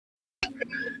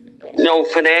No,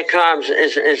 for their crimes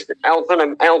is helping a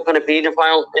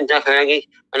paedophile in Dechargy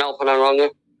and helping a wronger.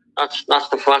 That's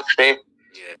the facts there.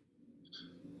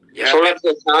 Yeah. So let's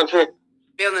get down to it.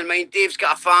 Bear in mind, Dave's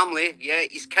got a family. Yeah,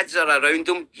 his kids are around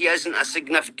him. He isn't a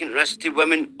significant risk to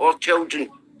women or children.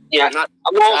 Yeah,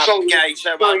 I'm also sorry.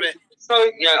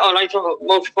 Yeah, all right.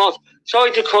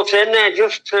 Sorry to cut in there,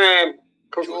 just to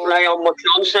lay on what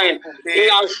John's saying. He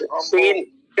has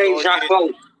seen Dave's afro,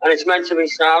 and it's meant to be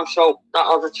sound, so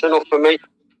that's enough for me.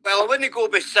 Well, I wouldn't go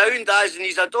with sound, as and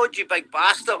he's a dodgy big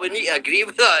bastard. We need to agree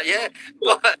with that, yeah.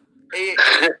 But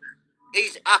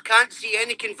I can't see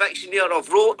any conviction there of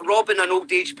robbing an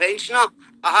old age pensioner.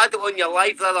 I had it on your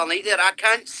live the other night there. I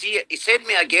can't see it. He sent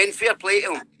me again, fair play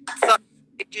to him. 30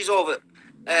 pages of it.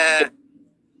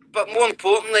 But more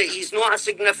importantly, he's not a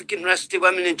significant risk to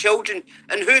women and children.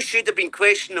 And who should have been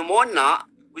questioning him on that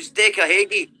was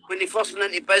Dechargy when he first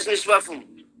went into business with him.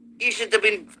 He should have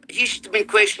been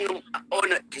questioning him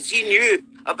on it because he knew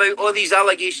about all these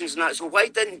allegations and that. So why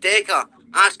didn't Deca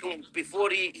ask him before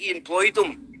he employed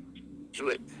him? So,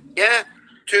 yeah.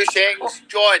 2 seconds,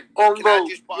 John. Can I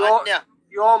just put in there?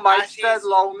 Your mic's dead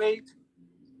low, mate.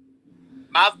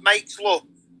 My mic's low.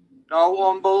 No,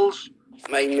 Umbles.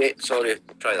 Mine, mate. Sorry.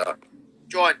 Try that.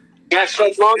 John. Yes,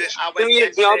 so do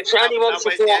your jobs. Anyone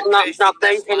supporting that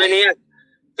thinking in here,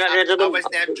 get rid of them. I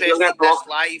wasn't interested in this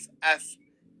live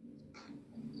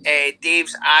if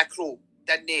Dave's acro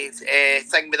didn't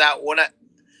thing with that on it.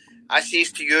 I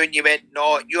says to you and you went,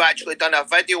 no, you actually done a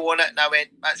video on it, and I went,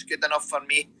 that's good enough for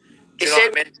me. Do you know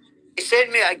what I mean? He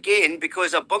sent me it again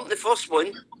because I bumped the first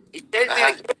one. He sent me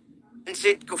again and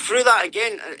said, go through that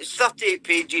again. It's 38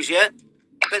 pages, yeah?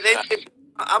 But then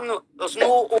there's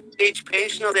no old age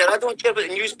pensioner there. I don't care what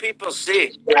the newspapers say.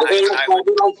 And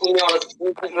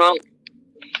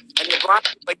the black,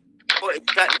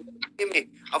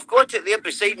 I've got it there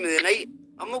beside me tonight.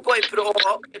 I'm not going to put it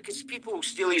all up because people will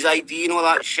steal his ID and all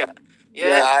that shit.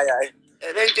 Yeah. Aye.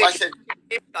 Listen,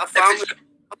 if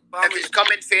it's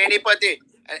coming for anybody,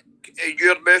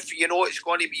 your mouth, you know it's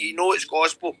going to be, you know it's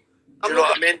gospel. Do you know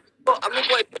what I mean? I'm not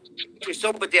going to put it to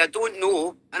somebody I don't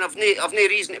know, and I've no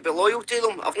reason to be loyal to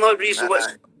them. I've no reason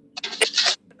what's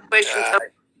question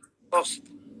first.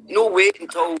 No wait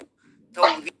until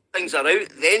these things are out.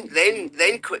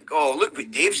 Then quick. Oh, look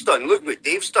what Dave's done. Look what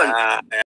Dave's done.